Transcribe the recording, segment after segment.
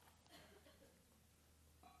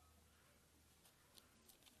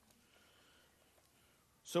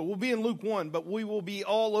So we'll be in Luke 1, but we will be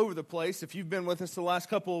all over the place. If you've been with us the last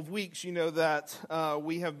couple of weeks, you know that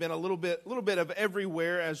we have been a little bit of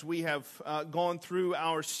everywhere as we have gone through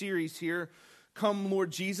our series here, Come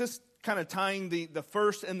Lord Jesus, kind of tying the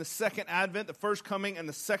first and the second advent, the first coming and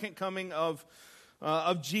the second coming of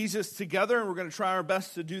Jesus together. And we're going to try our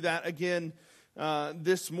best to do that again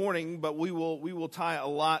this morning, but we will tie a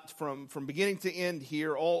lot from beginning to end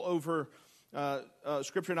here all over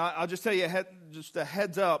Scripture. And I'll just tell you, just a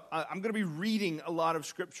heads up, I'm going to be reading a lot of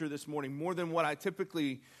Scripture this morning, more than what I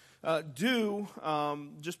typically do,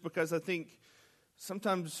 just because I think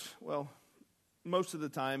sometimes, well, most of the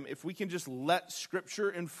time, if we can just let Scripture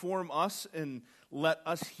inform us and let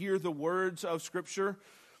us hear the words of Scripture,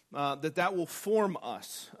 that will form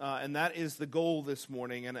us, and that is the goal this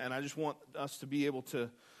morning, and I just want us to be able to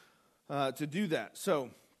do that. So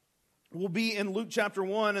we'll be in Luke chapter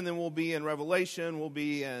 1, and then we'll be in Revelation. We'll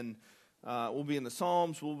be in the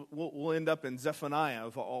Psalms. We'll end up in Zephaniah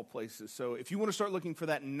of all places. So if you want to start looking for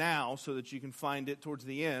that now, so that you can find it towards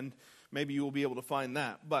the end, maybe you will be able to find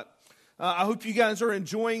that. But I hope you guys are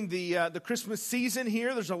enjoying the Christmas season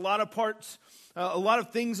here. There's a lot of parts, a lot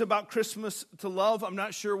of things about Christmas to love. I'm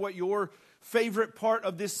not sure what your favorite part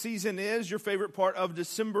of this season is, your favorite part of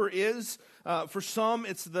December is. For some,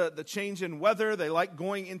 it's the change in weather. They like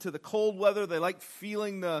going into the cold weather. They like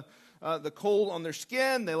feeling the cold on their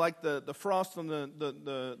skin. They like the frost on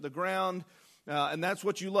the ground, and that's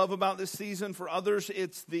what you love about this season. For others,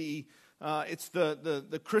 it's the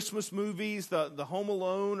Christmas movies, the Home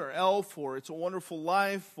Alone or Elf or It's a Wonderful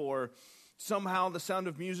Life, or somehow The Sound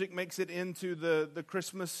of Music makes it into the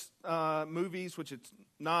Christmas movies, which it's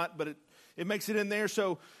not, but it makes it in there.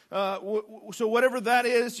 So whatever that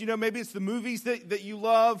is, you know, maybe it's the movies that you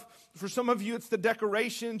love. For some of you, it's the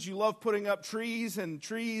decorations. You love putting up trees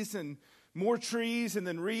and more trees and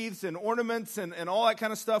then wreaths and ornaments and all that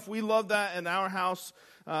kind of stuff. We love that in our house.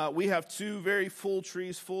 We have 2 very full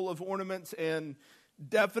trees full of ornaments, and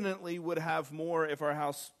definitely would have more if our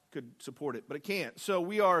house could support it, but it can't. So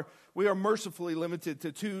we are mercifully limited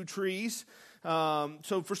to 2 trees.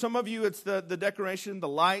 So for some of you, it's the decoration, the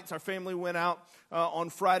lights. Our family went out on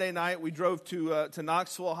Friday night. We drove to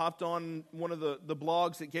Knoxville, hopped on one of the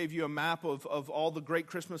blogs that gave you a map of all the great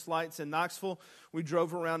Christmas lights in Knoxville. We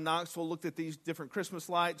drove around Knoxville, looked at these different Christmas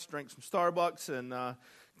lights, drank some Starbucks,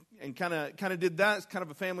 and kind of did that. It's kind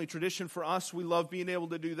of a family tradition for us. We love being able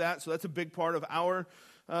to do that, so that's a big part of our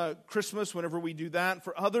Christmas whenever we do that.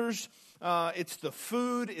 For others, it's the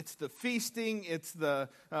food, it's the feasting, it's the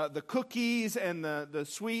cookies and the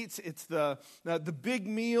sweets, it's the big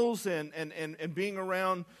meals and being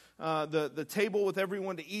around the table with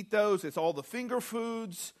everyone to eat those. It's all the finger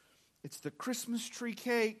foods. It's the Christmas tree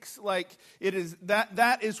cakes. Like, it is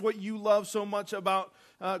that is what you love so much about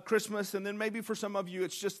Christmas. And then maybe for some of you,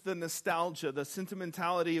 it's just the nostalgia, the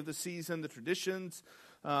sentimentality of the season, the traditions.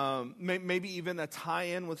 Maybe even a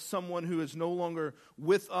tie-in with someone who is no longer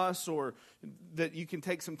with us, or that you can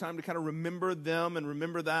take some time to kind of remember them and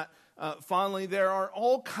remember that fondly. There are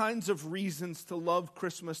all kinds of reasons to love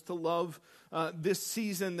Christmas, to love this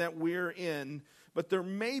season that we're in. But there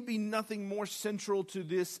may be nothing more central to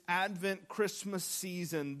this Advent Christmas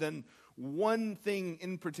season than one thing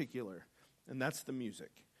in particular, and that's the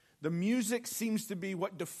music. The music seems to be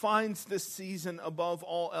what defines this season above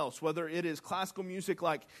all else, whether it is classical music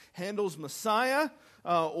like Handel's Messiah,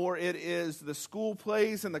 or it is the school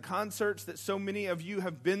plays and the concerts that so many of you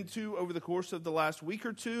have been to over the course of the last week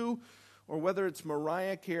or two, or whether it's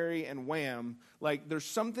Mariah Carey and Wham. Like, there's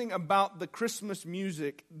something about the Christmas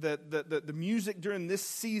music, that the music during this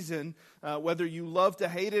season, whether you love to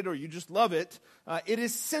hate it or you just love it, it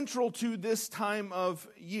is central to this time of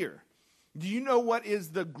year. Do you know what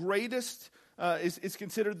is the greatest, is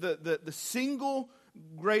considered the single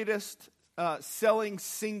greatest selling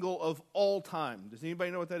single of all time? Does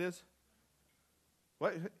anybody know what that is?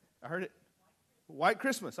 What? I heard it. White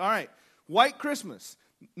Christmas. All right. White Christmas.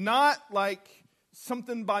 Not like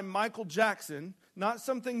something by Michael Jackson, not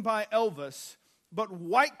something by Elvis, but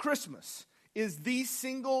White Christmas is the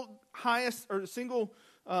single highest, or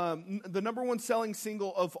the number 1 selling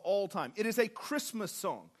single of all time. It is a Christmas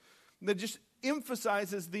song that just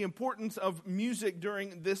emphasizes the importance of music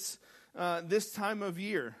during this time of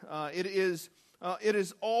year. It is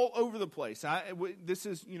all over the place. This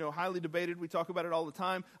is, highly debated. We talk about it all the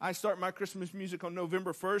time. I start my Christmas music on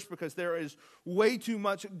November 1st because there is way too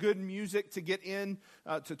much good music to get in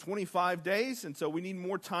to 25 days, and so we need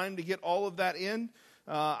more time to get all of that in.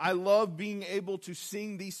 I love being able to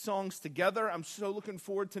sing these songs together. I'm so looking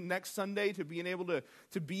forward to next Sunday to being able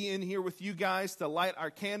to be in here with you guys, to light our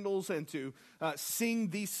candles and to sing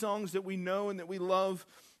these songs that we know and that we love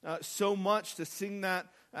so much, to sing that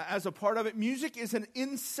as a part of it. Music is an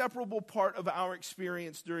inseparable part of our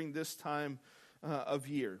experience during this time of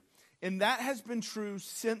year. And that has been true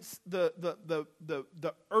since the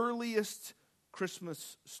earliest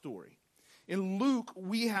Christmas story. In Luke,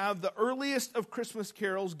 we have the earliest of Christmas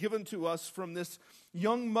carols given to us from this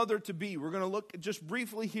young mother-to-be. We're going to look just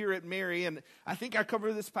briefly here at Mary, and I think I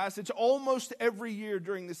cover this passage almost every year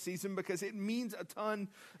during this season because it means a ton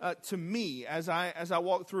to me as I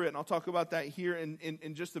walk through it, and I'll talk about that here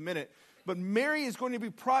in just a minute. But Mary is going to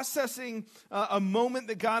be processing a moment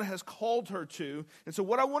that God has called her to. And so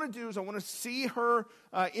what I want to do is I want to see her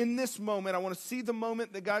in this moment. I want to see the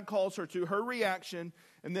moment that God calls her to, her reaction,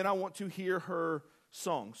 and then I want to hear her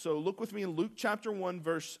song. So look with me in Luke chapter 1,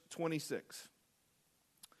 verse 26.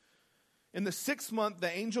 In the 6th month,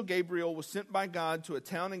 the angel Gabriel was sent by God to a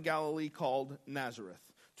town in Galilee called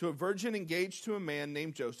Nazareth, to a virgin engaged to a man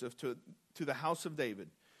named Joseph, to the house of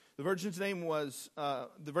David. The virgin's name was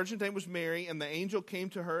Mary, and the angel came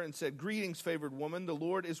to her and said, "Greetings, favored woman, the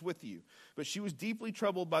Lord is with you." But she was deeply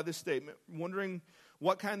troubled by this statement, wondering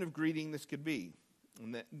what kind of greeting this could be.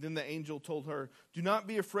 And then the angel told her, "Do not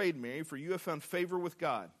be afraid, Mary, for you have found favor with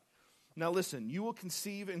God. Now listen, you will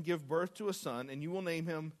conceive and give birth to a son, and you will name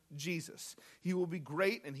him Jesus. He will be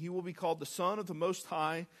great, and he will be called the Son of the Most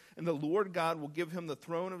High, and the Lord God will give him the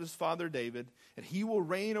throne of his father David, and he will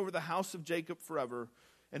reign over the house of Jacob forever,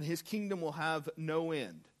 and his kingdom will have no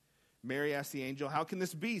end." Mary asked the angel, "How can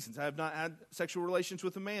this be, since I have not had sexual relations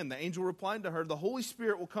with a man?" The angel replied to her, "The Holy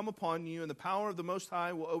Spirit will come upon you, and the power of the Most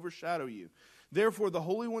High will overshadow you. Therefore, the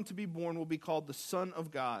Holy One to be born will be called the Son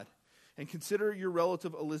of God. And consider your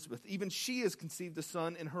relative Elizabeth. Even she has conceived a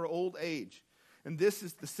son in her old age. And this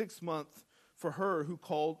is the 6th month for her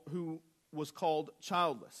who was called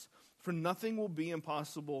childless. For nothing will be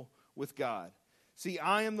impossible with God. See,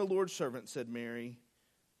 I am the Lord's servant," said Mary.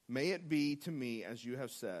 "May it be to me as you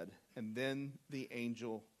have said." And then the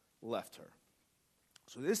angel left her.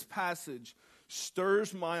 So this passage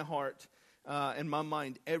stirs my heart and my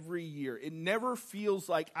mind every year. It never feels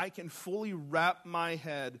like I can fully wrap my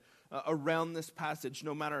head around this passage,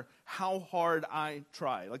 no matter how hard I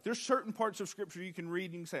try. Like, there's certain parts of Scripture you can read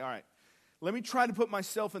and you can say, all right, let me try to put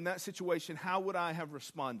myself in that situation. How would I have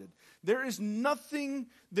responded? There is nothing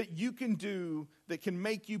that you can do that can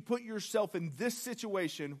make you put yourself in this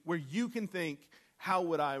situation where you can think, how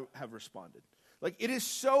would I have responded? Like, it's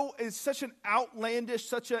such an outlandish,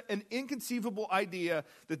 such an inconceivable idea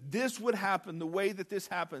that this would happen the way that this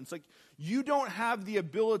happens. Like, you don't have the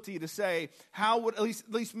ability to say, how would, at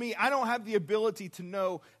least me, I don't have the ability to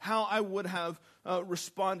know how I would have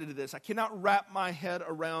responded to this. I cannot wrap my head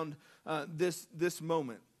around this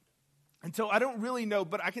moment. And so I don't really know,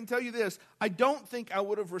 but I can tell you this, I don't think I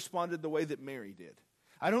would have responded the way that Mary did.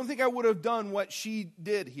 I don't think I would have done what she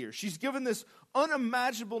did here. She's given this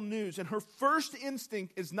unimaginable news, and her first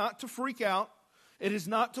instinct is not to freak out. It is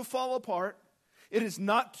not to fall apart. It is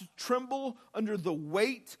not to tremble under the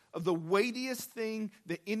weight of the weightiest thing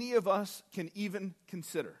that any of us can even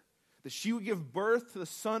consider. That she would give birth to the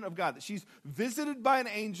Son of God. That she's visited by an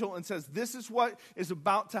angel and says, this is what is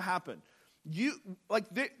about to happen.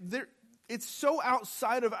 It's so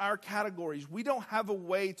outside of our categories. We don't have a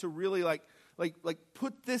way to really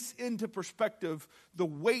put this into perspective, the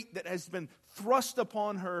weight that has been thrust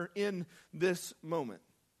upon her in this moment.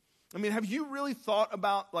 I mean, have you really thought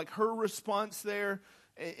about her response there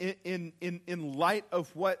in light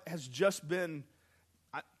of what has just been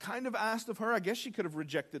kind of asked of her? I guess she could have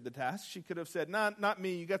rejected the task. She could have said, "Nah, not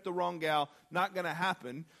me. You got the wrong gal. Not going to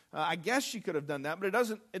happen." I guess she could have done that, but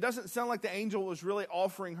it doesn't sound like the angel was really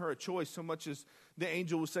offering her a choice so much as the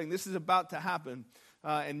angel was saying, "This is about to happen,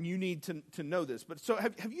 and you need to know this." But so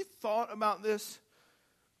have you thought about this?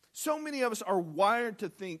 So many of us are wired to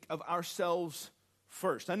think of ourselves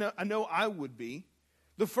first. I know I would be.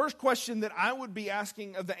 The first question that I would be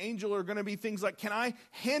asking of the angel are going to be things like, can I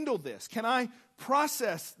handle this? Can I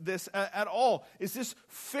process this at all? Is this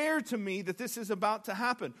fair to me that this is about to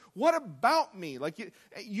happen? What about me?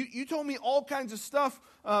 You told me all kinds of stuff,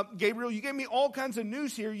 Gabriel. You gave me all kinds of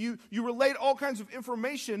news here. You relayed all kinds of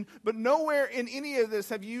information, but nowhere in any of this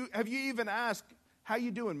have you even asked, how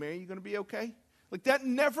you doing, Mary? You going to be okay? That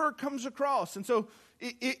never comes across. And so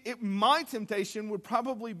my temptation would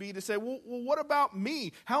probably be to say, well, what about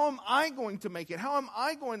me? How am I going to make it? How am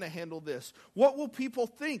I going to handle this? What will people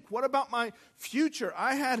think? What about my future?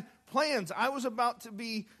 I had plans. I was about to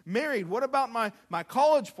be married. What about my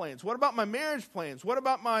college plans? What about my marriage plans? What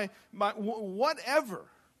about my whatever?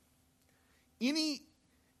 Any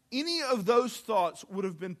of those thoughts would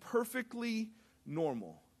have been perfectly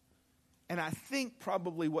normal. And I think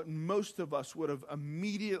probably what most of us would have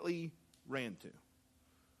immediately ran to.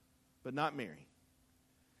 But not Mary.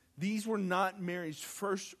 These were not Mary's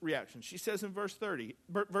first reactions. She says in verse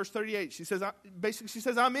 38, she says,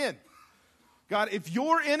 I'm in. God, if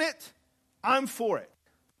you're in it, I'm for it.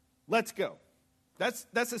 Let's go. That's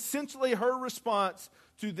essentially her response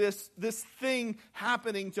to this thing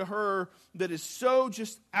happening to her that is so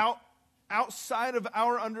just outside of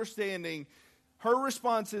our understanding. Her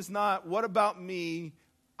response is not, what about me?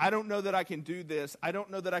 I don't know that I can do this. I don't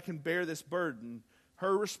know that I can bear this burden.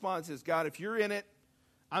 Her response is, God, if you're in it,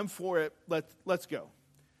 I'm for it. Let's go.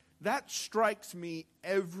 That strikes me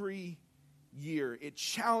every year. It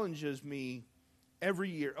challenges me every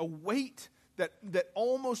year. A weight that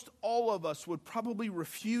almost all of us would probably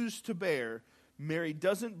refuse to bear. Mary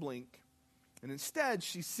doesn't blink, and instead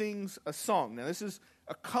she sings a song. Now this is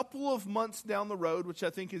a couple of months down the road, which I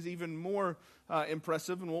think is even more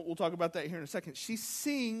impressive, and we'll talk about that here in a second. She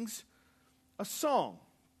sings a song.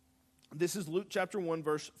 This is Luke chapter 1,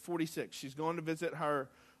 verse 46. She's going to visit her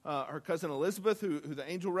cousin Elizabeth, who the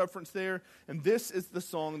angel referenced there, and this is the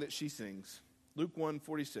song that she sings. Luke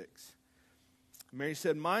 1:46. Mary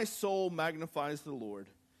said, "My soul magnifies the Lord,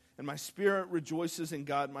 and my spirit rejoices in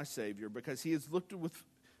God my Savior, because he has looked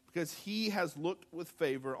with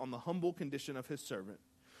favor on the humble condition of his servant.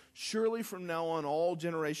 Surely from now on all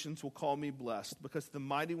generations will call me blessed, because the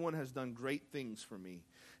Mighty One has done great things for me,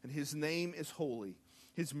 and his name is holy.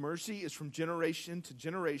 His mercy is from generation to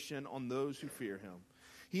generation on those who fear him.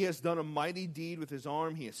 He has done a mighty deed with his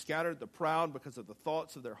arm. He has scattered the proud because of the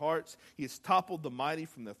thoughts of their hearts. He has toppled the mighty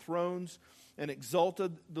from their thrones and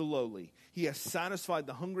exalted the lowly. He has satisfied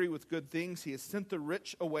the hungry with good things. He has sent the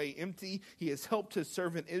rich away empty. He has helped his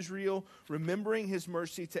servant Israel, remembering his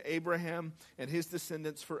mercy to Abraham and his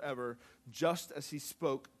descendants forever, just as he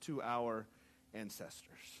spoke to our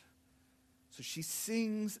ancestors." So she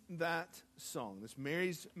sings that song. This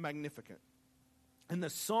Mary's Magnificat. And the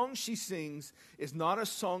song she sings is not a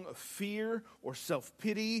song of fear or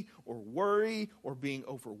self-pity or worry or being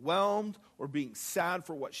overwhelmed or being sad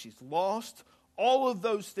for what she's lost. All of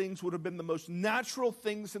those things would have been the most natural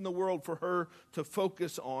things in the world for her to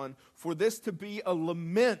focus on, for this to be a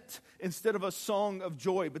lament instead of a song of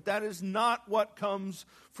joy. But that is not what comes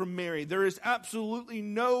from Mary. There is absolutely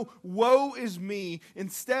no woe is me.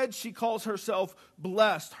 Instead, she calls herself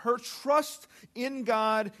blessed. Her trust in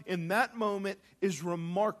God in that moment is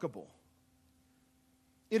remarkable.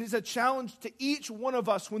 It is a challenge to each one of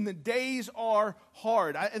us when the days are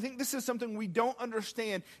hard. I think this is something we don't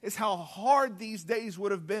understand, is how hard these days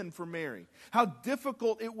would have been for Mary. How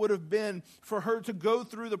difficult it would have been for her to go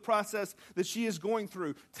through the process that she is going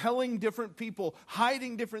through, telling different people,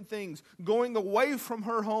 hiding different things, going away from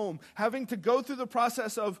her home, having to go through the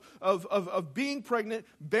process of being pregnant,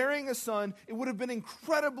 bearing a son. It would have been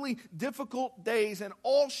incredibly difficult days, and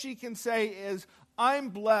all she can say is, I'm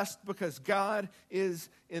blessed because God is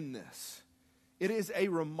in this. It is a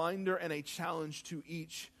reminder and a challenge to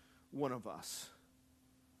each one of us.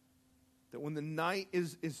 That when the night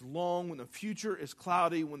is long, when the future is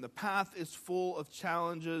cloudy, when the path is full of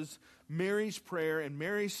challenges, Mary's prayer and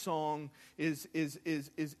Mary's song is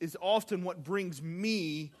often what brings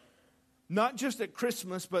me, not just at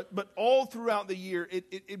Christmas, but all throughout the year.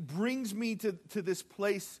 It brings me to this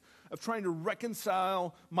place of trying to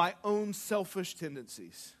reconcile my own selfish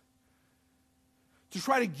tendencies. To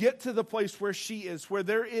try to get to the place where she is, where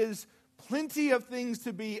there is plenty of things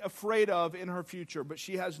to be afraid of in her future, but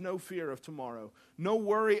she has no fear of tomorrow, no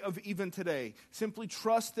worry of even today. Simply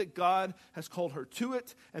trust that God has called her to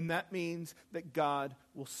it, and that means that God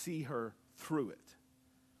will see her through it.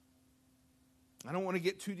 I don't want to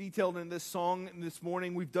get too detailed in this song this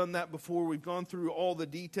morning. We've done that before. We've gone through all the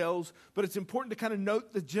details. But it's important to kind of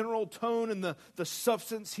note the general tone and the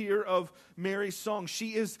substance here of Mary's song.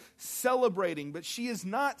 She is celebrating, but she is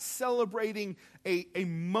not celebrating a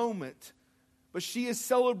moment, but she is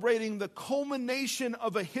celebrating the culmination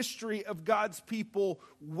of a history of God's people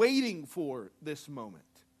waiting for this moment.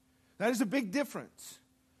 That is a big difference.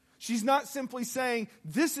 She's not simply saying,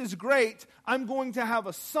 this is great, I'm going to have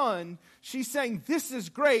a son. She's saying, this is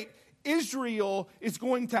great, Israel is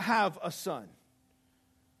going to have a son.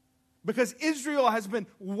 Because Israel has been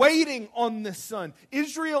waiting on this son.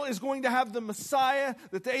 Israel is going to have the Messiah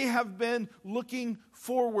that they have been looking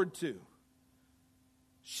forward to.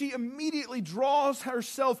 She immediately draws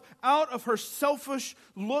herself out of her selfish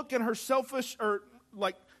look and her selfish,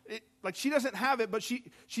 like she doesn't have it, but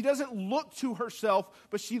she doesn't look to herself,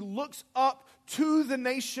 but she looks up to the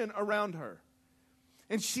nation around her.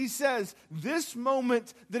 And she says, this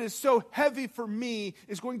moment that is so heavy for me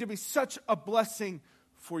is going to be such a blessing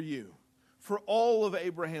for you, for all of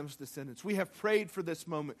Abraham's descendants. We have prayed for this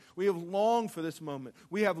moment. We have longed for this moment.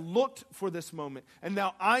 We have looked for this moment. And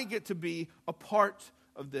now I get to be a part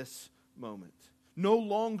of this moment. No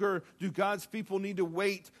longer do God's people need to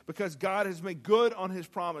wait because God has made good on his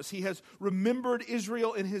promise. He has remembered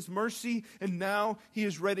Israel in his mercy, and now he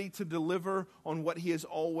is ready to deliver on what he has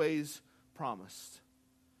always promised.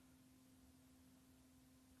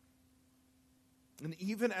 And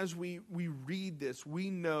even as we read this,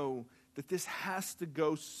 we know that this has to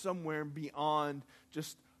go somewhere beyond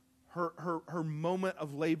just her moment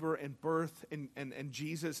of labor and birth and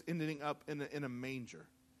Jesus ending up in a manger.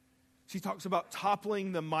 She talks about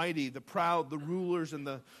toppling the mighty, the proud, the rulers, and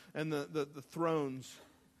the thrones.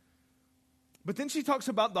 But then she talks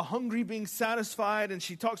about the hungry being satisfied, and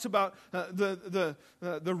she talks about the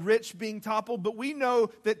rich being toppled. But we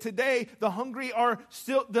know that today the hungry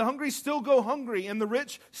still go hungry, and the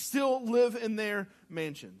rich still live in their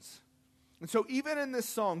mansions. And so even in this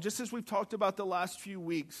song, just as we've talked about the last few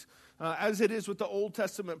weeks, as it is with the Old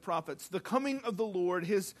Testament prophets, the coming of the Lord,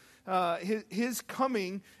 his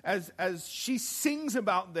coming, as she sings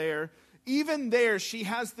about there. Even there, she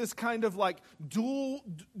has this kind of like dual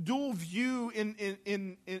view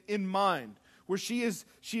in mind, where she is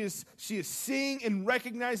seeing and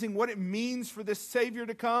recognizing what it means for this Savior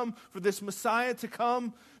to come, for this Messiah to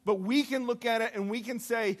come. But we can look at it and we can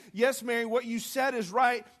say, yes, Mary, what you said is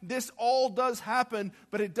right. This all does happen,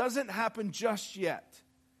 but it doesn't happen just yet.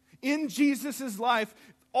 In Jesus' life,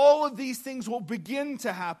 all of these things will begin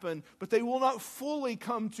to happen, but they will not fully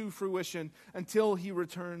come to fruition until he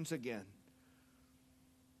returns again.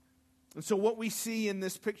 And so what we see in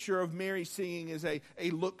this picture of Mary singing is a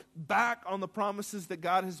look back on the promises that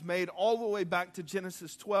God has made all the way back to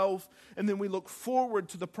Genesis 12. And then we look forward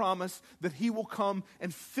to the promise that he will come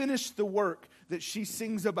and finish the work that she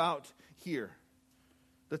sings about here.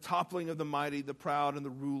 The toppling of the mighty, the proud, and the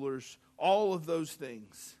rulers, all of those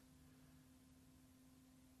things.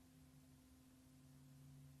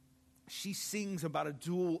 She sings about a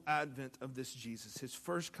dual advent of this Jesus, his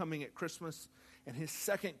first coming at Christmas and his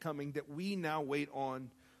second coming that we now wait on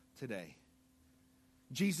today.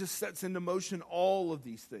 Jesus sets into motion all of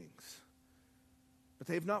these things, but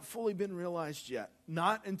they have not fully been realized yet.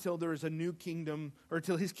 Not until there is a new kingdom, or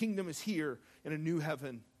until his kingdom is here in a new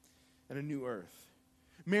heaven and a new earth.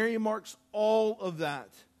 Mary marks all of that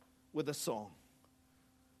with a song.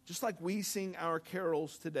 Just like we sing our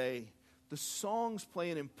carols today, the songs play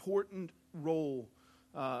an important role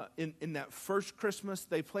in that first Christmas.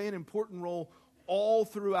 They play an important role all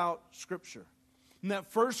throughout Scripture. In that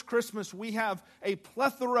first Christmas, we have a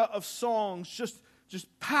plethora of songs just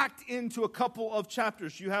packed into a couple of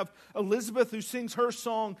chapters. You have Elizabeth who sings her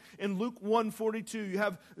song in Luke 1:42. You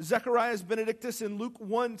have Zechariah's Benedictus in Luke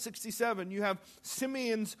 1:67. You have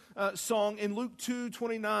Simeon's song in Luke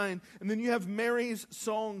 2:29. And then you have Mary's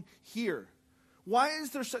song here. Why is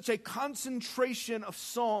there such a concentration of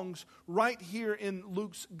songs right here in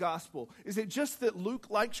Luke's gospel? Is it just that Luke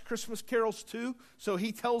likes Christmas carols too? So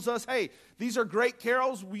he tells us, hey, these are great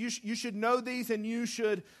carols. You should know these and you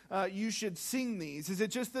should sing these. Is it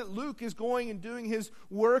just that Luke is going and doing his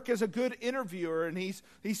work as a good interviewer, and he's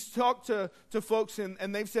talked to folks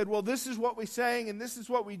and they've said, well, this is what we sang and this is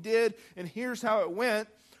what we did and here's how it went?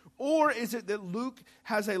 Or is it that Luke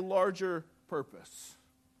has a larger purpose?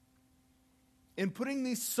 In putting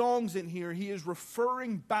these songs in here, he is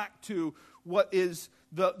referring back to what is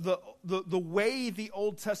the way the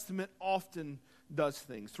Old Testament often does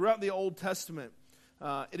things. Throughout the Old Testament,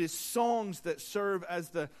 it is songs that serve as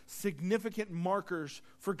the significant markers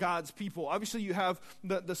for God's people. Obviously, you have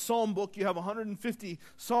the Psalm book, you have 150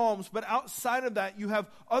 Psalms, but outside of that, you have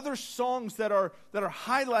other songs that are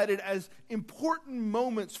highlighted as important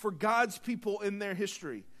moments for God's people in their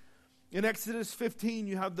history. In Exodus 15,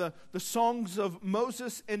 you have the songs of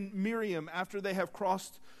Moses and Miriam after they have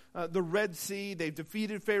crossed the Red Sea. They've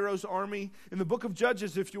defeated Pharaoh's army. In the book of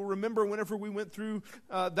Judges, if you'll remember, whenever we went through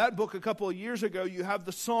that book a couple of years ago, you have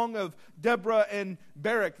the song of Deborah and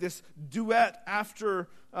Barak, this duet after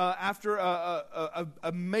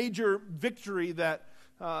a major victory that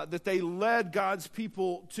they led God's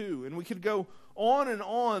people to. And we could go on and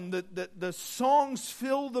on, the songs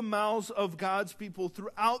fill the mouths of God's people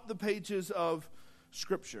throughout the pages of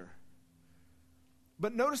Scripture.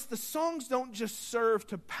 But notice the songs don't just serve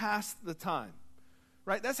to pass the time,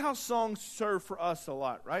 right? That's how songs serve for us a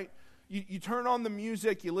lot, right? You turn on the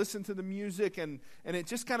music, you listen to the music, and it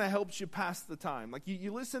just kind of helps you pass the time. Like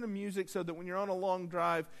you listen to music so that when you're on a long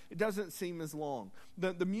drive, it doesn't seem as long.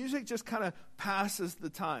 The music just kind of passes the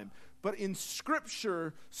time. But in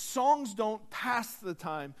Scripture, songs don't pass the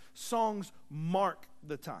time. Songs mark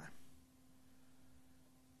the time.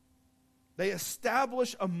 They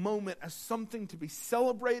establish a moment as something to be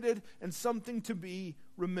celebrated and something to be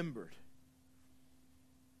remembered.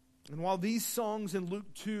 And while these songs in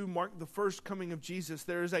Luke 2 mark the first coming of Jesus,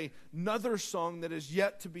 there is another song that is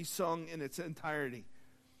yet to be sung in its entirety.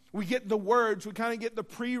 We get the words, we kind of get the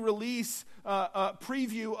pre-release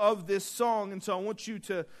preview of this song, and so I want you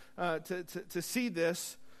to see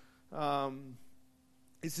this.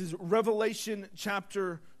 This is Revelation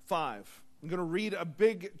chapter 5. I'm going to read a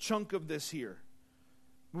big chunk of this here.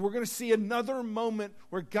 We're going to see another moment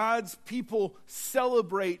where God's people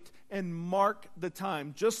celebrate and mark the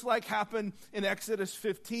time. Just like happened in Exodus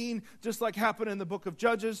 15, just like happened in the book of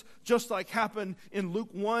Judges, just like happened in Luke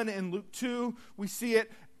 1 and Luke 2. We see it,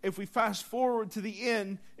 if we fast forward to the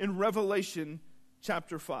end, in Revelation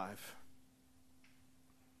chapter 5.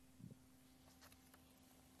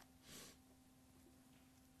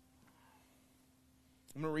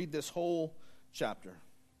 I'm going to read this whole chapter.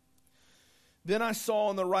 Then I saw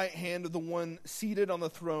on the right hand of the one seated on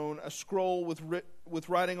the throne a scroll with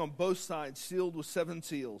writing on both sides, sealed with 7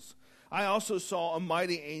 seals. I also saw a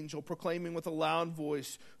mighty angel proclaiming with a loud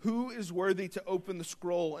voice, "Who is worthy to open the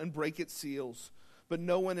scroll and break its seals?" But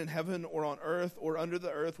no one in heaven or on earth or under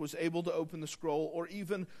the earth was able to open the scroll or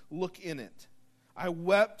even look in it. I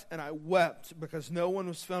wept and I wept because no one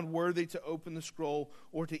was found worthy to open the scroll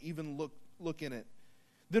or to even look in it.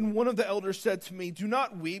 Then one of the elders said to me, "Do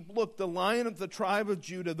not weep. Look, the Lion of the tribe of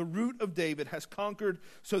Judah, the Root of David, has conquered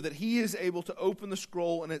so that he is able to open the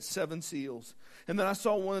scroll and its 7 seals." And then I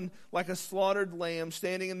saw one like a slaughtered lamb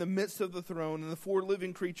standing in the midst of the throne and the 4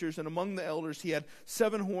 living creatures, and among the elders he had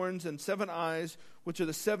 7 horns and 7 eyes, which are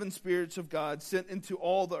the 7 spirits of God sent into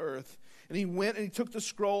all the earth. And he went and he took the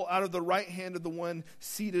scroll out of the right hand of the one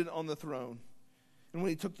seated on the throne. And when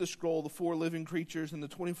he took the scroll, the 4 living creatures and the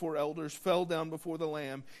 24 elders fell down before the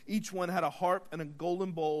Lamb. Each one had a harp and a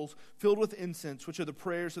golden bowls filled with incense, which are the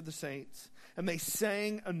prayers of the saints. And they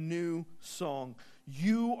sang a new song.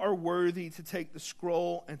 "You are worthy to take the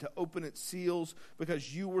scroll and to open its seals,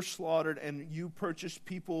 because you were slaughtered and you purchased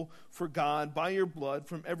people for God by your blood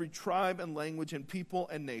from every tribe and language and people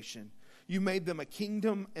and nation. You made them a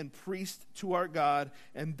kingdom and priests to our God,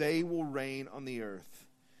 and they will reign on the earth."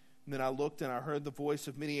 And then I looked and I heard the voice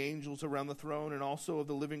of many angels around the throne, and also of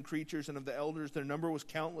the living creatures and of the elders. Their number was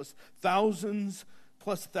countless, thousands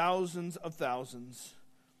plus thousands of thousands.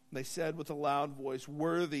 And they said with a loud voice,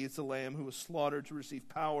 "Worthy is the Lamb who was slaughtered to receive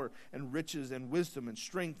power and riches and wisdom and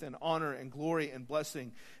strength and honor and glory and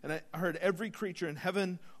blessing." And I heard every creature in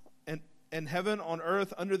heaven and heaven, on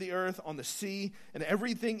earth, under the earth, on the sea, and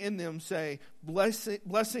everything in them say,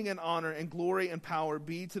 "Blessing and honor and glory and power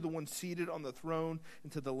be to the one seated on the throne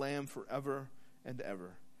and to the Lamb forever and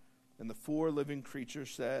ever." And the 4 living creatures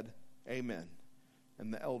said, "Amen."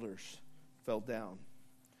 And the elders fell down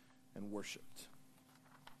and worshiped.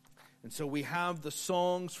 And so we have the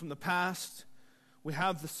songs from the past. We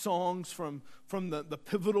have the songs from the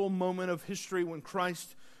pivotal moment of history when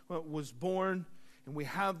Christ was born. And we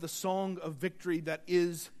have the song of victory that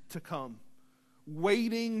is to come,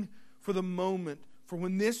 waiting for the moment for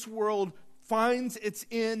when this world finds its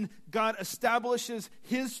end. God establishes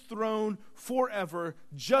his throne forever,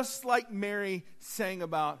 just like Mary sang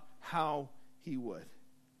about how he would.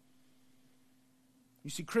 You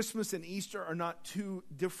see, Christmas and Easter are not 2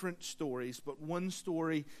 different stories, but one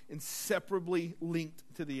story inseparably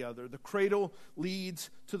linked to the other. The cradle leads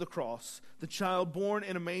to the cross. The child born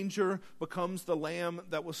in a manger becomes the lamb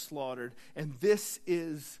that was slaughtered. And this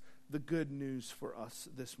is the good news for us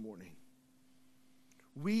this morning.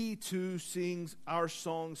 We too sing our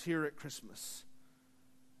songs here at Christmas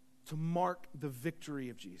to mark the victory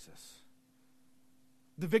of Jesus.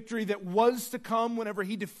 The victory that was to come whenever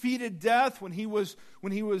he defeated death, when he was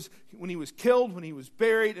killed, when he was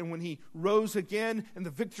buried, and when he rose again, and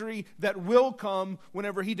the victory that will come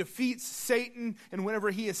whenever he defeats Satan and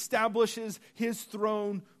whenever he establishes his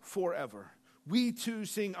throne forever. We too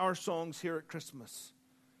sing our songs here at Christmas,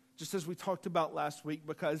 just as we talked about last week,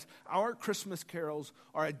 because our Christmas carols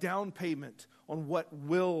are a down payment on what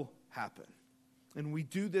will happen. And we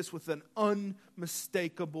do this with an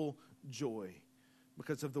unmistakable joy.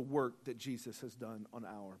 because of the work that Jesus has done on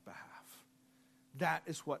our behalf. That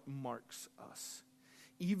is what marks us.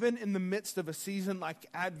 Even in the midst of a season like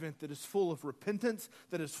Advent that is full of repentance,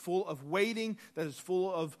 that is full of waiting, that is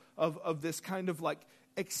full of this kind of like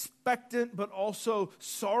expectant but also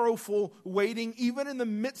sorrowful waiting, even in the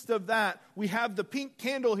midst of that, we have the pink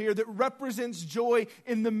candle here that represents joy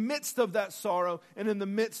in the midst of that sorrow and in the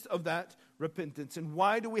midst of that repentance. And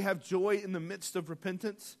why do we have joy in the midst of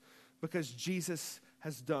repentance? Because Jesus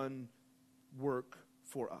has done work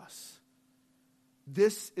for us.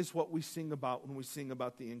 This is what we sing about when we sing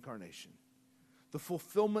about the incarnation. The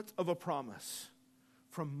fulfillment of a promise.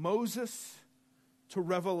 From Moses to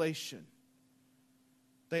Revelation,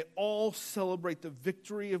 they all celebrate the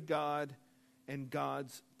victory of God and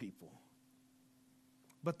God's people.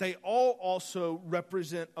 But they all also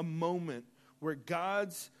represent a moment where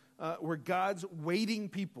God's waiting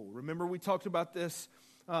people. Remember, we talked about this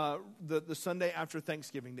the Sunday after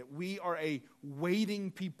Thanksgiving, that we are a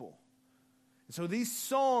waiting people. So these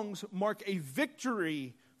songs mark a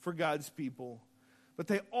victory for God's people, but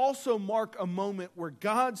they also mark a moment where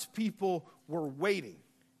God's people were waiting.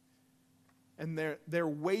 And their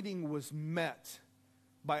waiting was met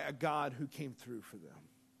by a God who came through for them.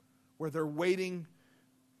 Where their waiting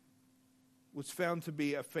was found to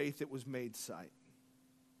be a faith that was made sight.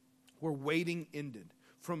 Where waiting ended.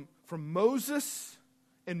 From Moses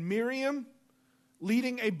and Miriam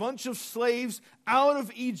leading a bunch of slaves out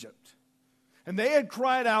of Egypt. And they had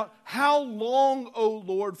cried out, "How long, O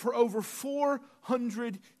Lord?" for over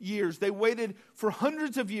 400 years. They waited for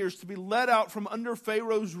hundreds of years to be led out from under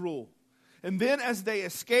Pharaoh's rule. And then as they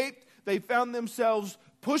escaped, they found themselves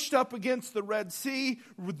pushed up against the Red Sea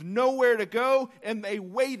with nowhere to go, and they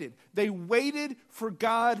waited. They waited for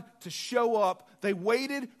God to show up. They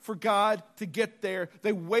waited for God to get there.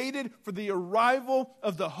 They waited for the arrival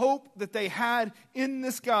of the hope that they had in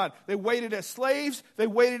this God. They waited as slaves. They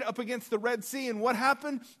waited up against the Red Sea, and what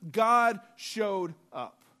happened? God showed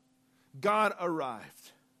up. God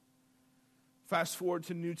arrived. Fast forward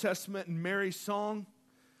to New Testament and Mary's song.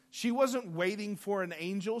 She wasn't waiting for an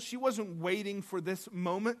angel. She wasn't waiting for this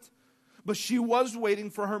moment. But she was waiting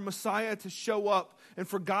for her Messiah to show up and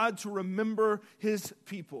for God to remember his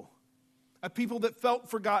people. A people that felt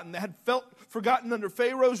forgotten, that had felt forgotten under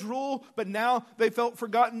Pharaoh's rule, but now they felt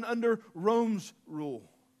forgotten under Rome's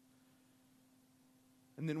rule.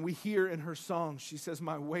 And then we hear in her song, she says,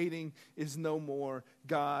 "My waiting is no more.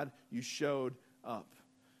 God, you showed up."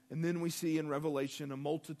 And then we see in Revelation a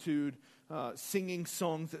multitude singing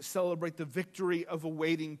songs that celebrate the victory of a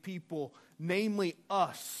waiting people, namely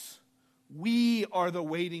us. We are the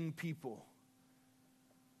waiting people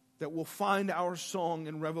that will find our song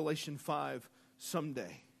in Revelation 5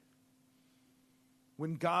 someday.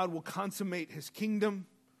 When God will consummate his kingdom,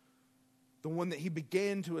 the one that he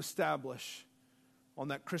began to establish on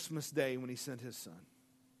that Christmas day when he sent his son.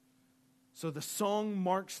 So the song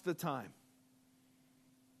marks the time.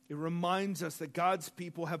 It reminds us that God's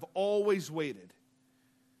people have always waited.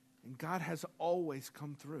 And God has always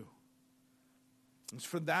come through. It's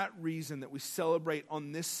for that reason that we celebrate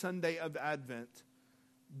on this Sunday of Advent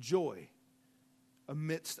joy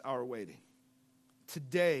amidst our waiting.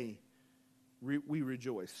 Today, we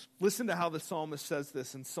rejoice. Listen to how the psalmist says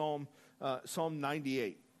this in Psalm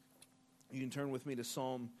 98. You can turn with me to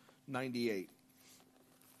Psalm 98.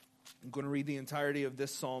 I'm going to read the entirety of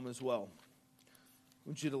this psalm as well. I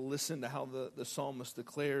want you to listen to how the psalmist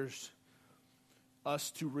declares us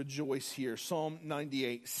to rejoice here. Psalm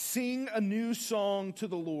 98. Sing a new song to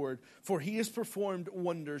the Lord, for he has performed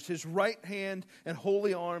wonders. His right hand and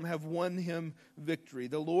holy arm have won him victory.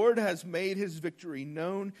 The Lord has made his victory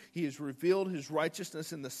known. He has revealed his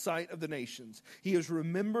righteousness in the sight of the nations. He has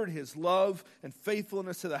remembered his love and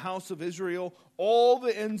faithfulness to the house of Israel. All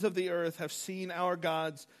the ends of the earth have seen our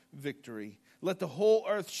God's victory. Let the whole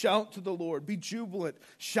earth shout to the Lord. Be jubilant.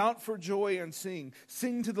 Shout for joy and sing.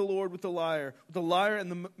 Sing to the Lord with the lyre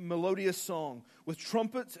and the melodious song. With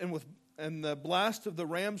trumpets and the blast of the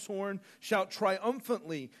ram's horn, shout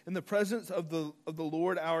triumphantly in the presence of the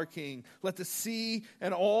Lord our King. Let the sea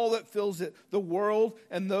and all that fills it, the world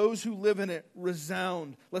and those who live in it,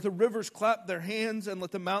 resound. Let the rivers clap their hands, and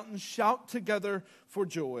let the mountains shout together for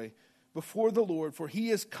joy before the Lord, for he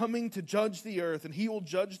is coming to judge the earth, and he will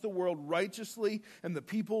judge the world righteously and the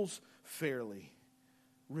peoples fairly.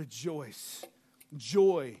 Rejoice,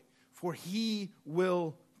 joy, for he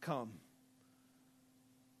will come.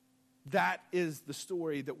 That is the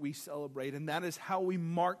story that we celebrate, and that is how we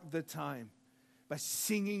mark the time, by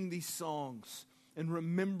singing these songs and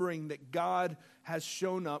remembering that God has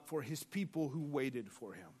shown up for his people who waited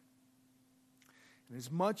for him. And as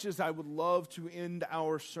much as I would love to end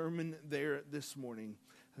our sermon there this morning,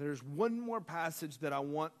 there's one more passage that I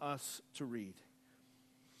want us to read.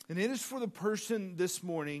 And it is for the person this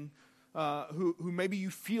morning who maybe you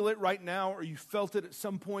feel it right now, or you felt it at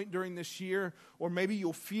some point during this year, or maybe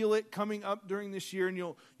you'll feel it coming up during this year, and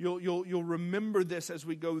you'll remember this as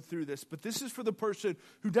we go through this. But this is for the person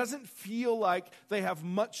who doesn't feel like they have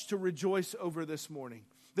much to rejoice over this morning.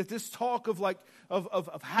 That this talk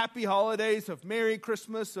of happy holidays, of Merry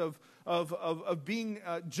Christmas, of being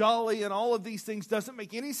jolly and all of these things doesn't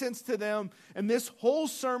make any sense to them. And this whole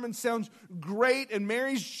sermon sounds great, and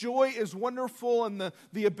Mary's joy is wonderful, and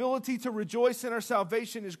the ability to rejoice in our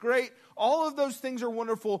salvation is great. All of those things are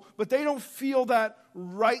wonderful, but they don't feel that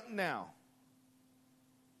right now.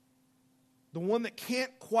 The one that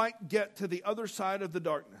can't quite get to the other side of the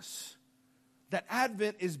darkness. That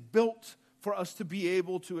Advent is built for us to be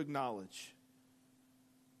able to acknowledge.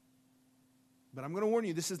 But I'm going to warn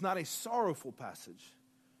you, this is not a sorrowful passage.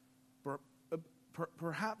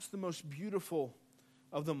 Perhaps the most beautiful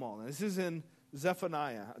of them all. Now, this is in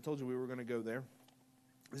Zephaniah. I told you we were going to go there.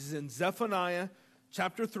 This is in Zephaniah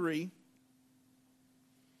chapter 3.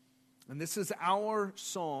 And this is our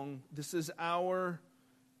song. This is our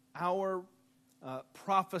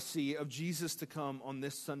prophecy of Jesus to come on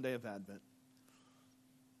this Sunday of Advent.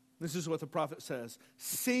 This is what the prophet says.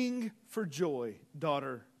 Sing for joy,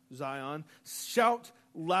 daughter Zion. Shout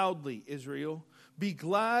loudly, Israel. Be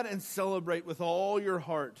glad and celebrate with all your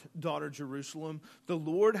heart, daughter Jerusalem. The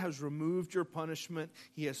Lord has removed your punishment.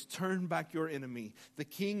 He has turned back your enemy. The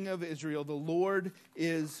King of Israel, the Lord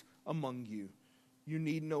is among you. You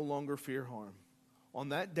need no longer fear harm. On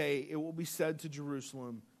that day it will be said to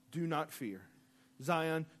Jerusalem, do not fear.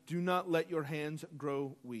 Zion, do not let your hands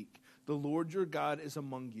grow weak. The Lord your God is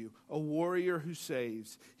among you, a warrior who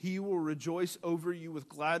saves. He will rejoice over you with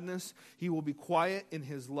gladness. He will be quiet in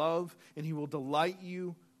his love, and he will delight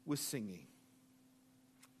you with singing.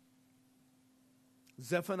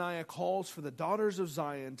 Zephaniah calls for the daughters of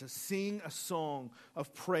Zion to sing a song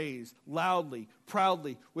of praise, loudly,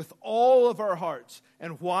 proudly, with all of our hearts.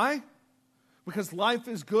 And why? Because life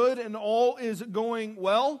is good and all is going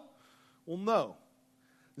well? Well, no.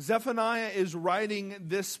 Zephaniah is writing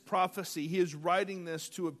this prophecy. He is writing this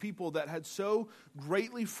to a people that had so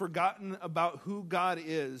greatly forgotten about who God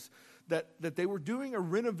is that they were doing a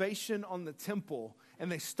renovation on the temple,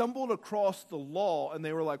 and they stumbled across the law, and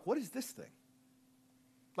they were like, what is this thing?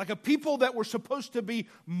 Like a people that were supposed to be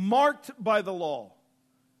marked by the law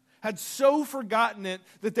had so forgotten it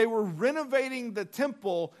that they were renovating the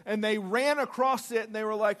temple, and they ran across it, and they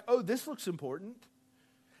were like, oh, this looks important.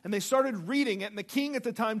 And they started reading it, and the king at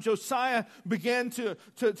the time, Josiah, began to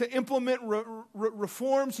implement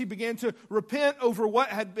reforms. He began to repent over what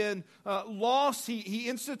had been lost. He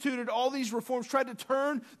instituted all these reforms, tried to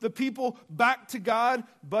turn the people back to God,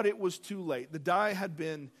 but it was too late. The die had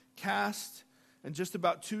been cast, and just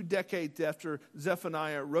about 2 decades after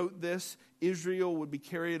Zephaniah wrote this, Israel would be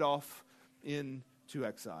carried off into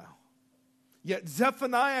exile. Yet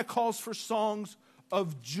Zephaniah calls for songs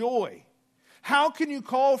of joy. How can you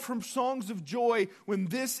call from songs of joy when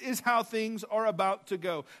this is how things are about to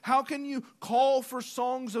go? How can you call for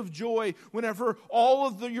songs of joy whenever all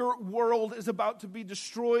of your world is about to be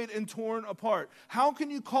destroyed and torn apart? How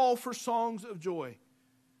can you call for songs of joy?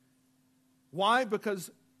 Why?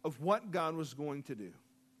 Because of what God was going to do.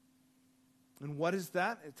 And what is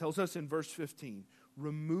that? It tells us in verse 15,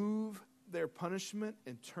 remove their punishment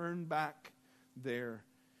and turn back their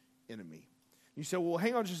enemy. You say, well,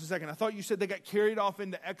 hang on just a second. I thought you said they got carried off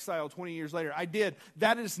into exile 20 years later. I did.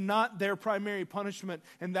 That is not their primary punishment,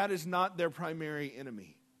 and that is not their primary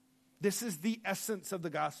enemy. This is the essence of the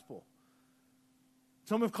gospel.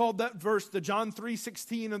 Some have called that verse the John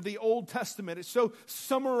 3:16 of the Old Testament. It so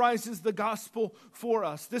summarizes the gospel for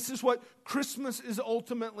us. This is what Christmas is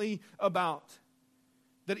ultimately about.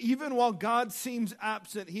 That even while God seems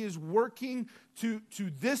absent, He is working to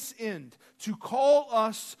this end, to call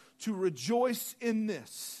us to rejoice in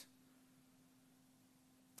this.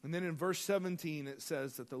 And then in verse 17 it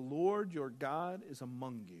says that the Lord your God is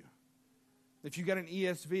among you. If you got an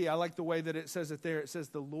ESV, I like the way that it says it there. It says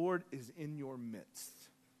the Lord is in your midst.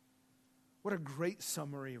 What a great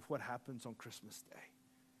summary of what happens on Christmas Day.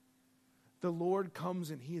 The Lord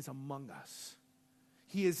comes and He is among us.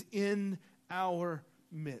 He is in our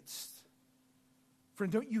midst.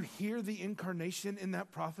 Friend, don't you hear the incarnation in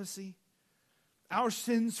that prophecy? Our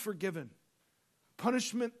sins forgiven.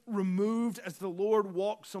 Punishment removed as the Lord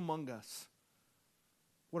walks among us.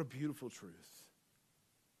 What a beautiful truth.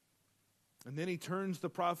 And then He turns the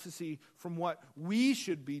prophecy from what we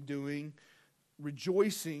should be doing,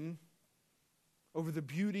 rejoicing, over the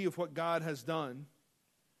beauty of what God has done,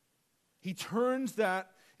 he turns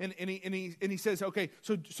that and he says, okay,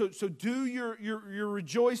 so do your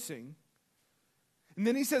rejoicing. And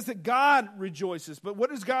then he says that God rejoices. But what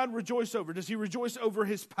does God rejoice over? Does he rejoice over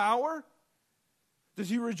his power? Does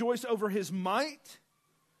he rejoice over his might?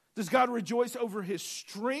 Does God rejoice over his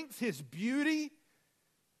strength, his beauty?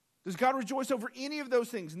 Does God rejoice over any of those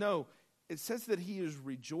things? No. It says that he is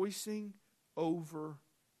rejoicing over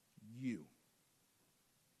you.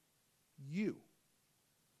 You.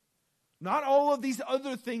 Not all of these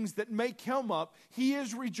other things that may come up. He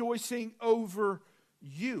is rejoicing over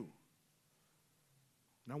you.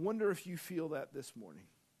 And I wonder if you feel that this morning.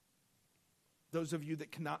 Those of you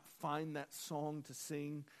that cannot find that song to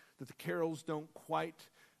sing, that the carols don't quite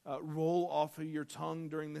roll off of your tongue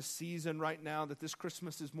during this season right now, that this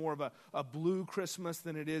Christmas is more of a blue Christmas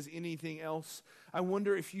than it is anything else. I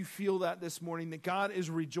wonder if you feel that this morning, that God is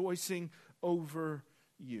rejoicing over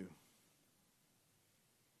you.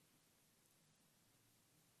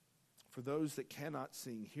 For those that cannot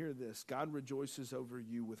sing, hear this. God rejoices over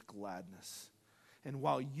you with gladness. And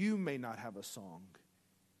while you may not have a song,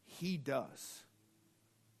 he does.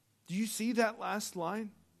 Do you see that last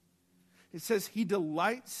line? It says, he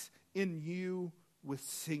delights in you with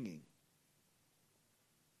singing.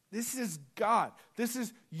 This is God. This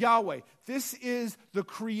is Yahweh. This is the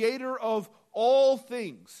creator of all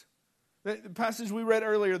things. The passage we read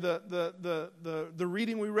earlier, the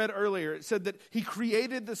reading we read earlier, it said that he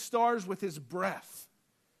created the stars with his breath.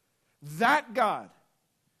 That God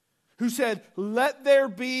who said, let there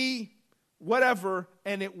be whatever,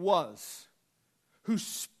 and it was. Who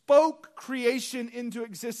spoke creation into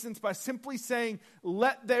existence by simply saying,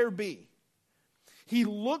 let there be. He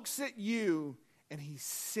looks at you and he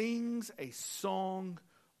sings a song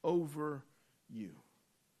over you.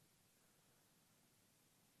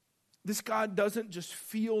 This God doesn't just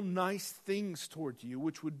feel nice things towards you,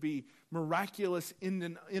 which would be miraculous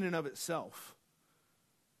in and of itself.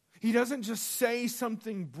 He doesn't just say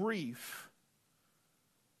something brief,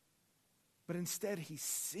 but instead he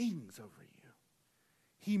sings over you.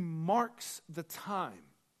 He marks the time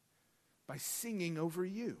by singing over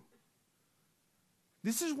you.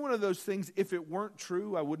 This is one of those things, if it weren't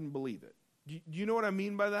true, I wouldn't believe it. Do you know what I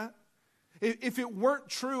mean by that? If it weren't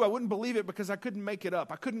true, I wouldn't believe it because I couldn't make it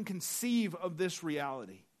up. I couldn't conceive of this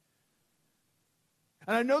reality.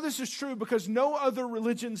 And I know this is true because no other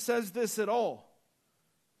religion says this at all.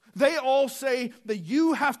 They all say that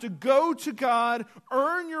you have to go to God,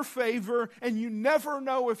 earn your favor, and you never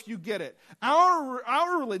know if you get it.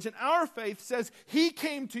 Our religion, our faith says he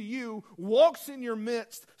came to you, walks in your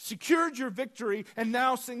midst, secured your victory, and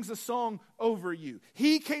now sings a song over you.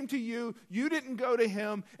 He came to you, you didn't go to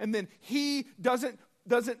him, and then he doesn't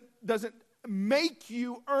make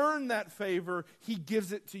you earn that favor. He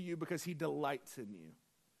gives it to you because he delights in you.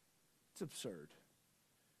 It's absurd.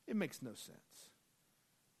 It makes no sense.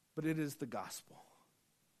 But it is the gospel.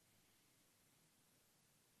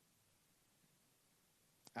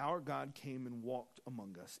 Our God came and walked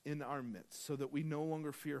among us in our midst so that we no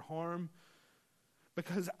longer fear harm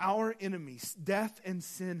because our enemies, death and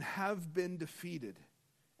sin, have been defeated.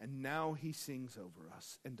 And now he sings over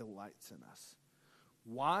us and delights in us.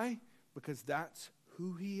 Why? Because that's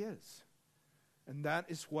who he is. And that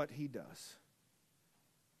is what he does.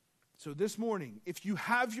 So this morning, if you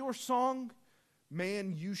have your song,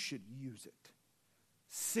 man, you should use it.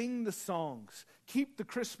 Sing the songs. Keep the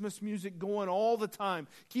Christmas music going all the time.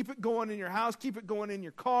 Keep it going in your house. Keep it going in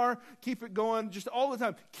your car. Keep it going just all the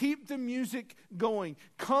time. Keep the music going.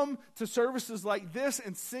 Come to services like this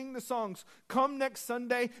and sing the songs. Come next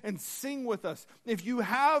Sunday and sing with us. If you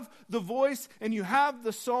have the voice and you have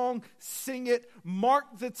the song, sing it.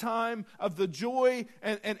 Mark the time of the joy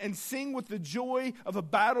and sing with the joy of a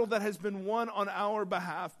battle that has been won on our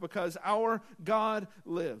behalf because our God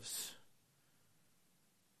lives.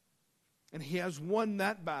 And he has won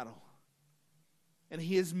that battle. And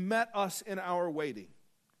he has met us in our waiting.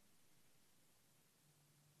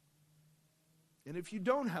 And if you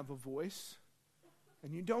don't have a voice,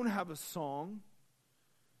 and you don't have a song,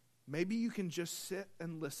 maybe you can just sit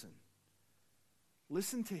and listen.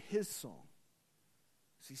 Listen to his song.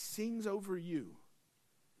 As he sings over you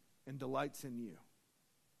and delights in you.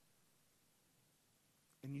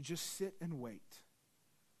 And you just sit and wait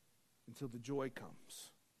until the joy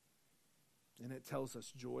comes. And it tells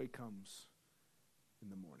us joy comes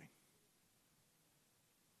in the morning.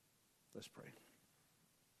 Let's pray.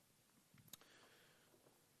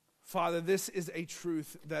 Father, this is a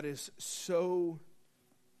truth that is so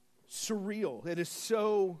surreal. It is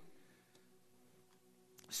so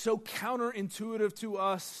counterintuitive to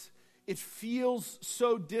us it feels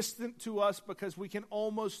so distant to us because we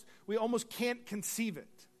almost can't conceive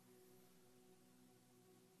it.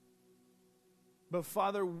 But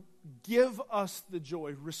Father, give us the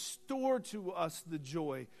joy, restore to us the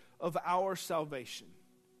joy of our salvation.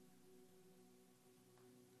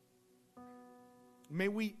 May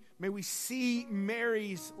we see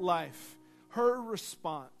Mary's life, her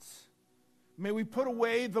response. May we put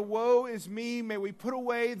away the woe is me. May we put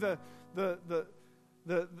away the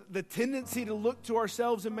tendency to look to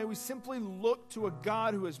ourselves, and may we simply look to a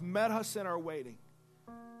God who has met us in our waiting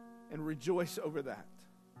and rejoice over that.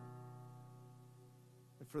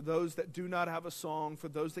 And for those that do not have a song, for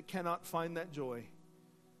those that cannot find that joy,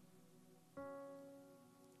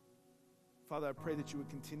 Father, I pray that you would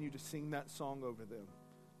continue to sing that song over them,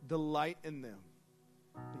 delight in them,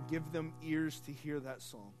 and give them ears to hear that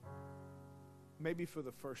song. Maybe for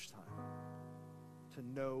the first time, to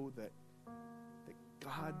know that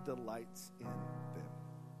God delights in them.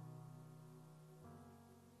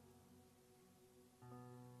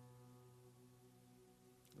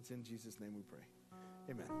 It's in Jesus' name we pray.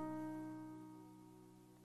 Amen.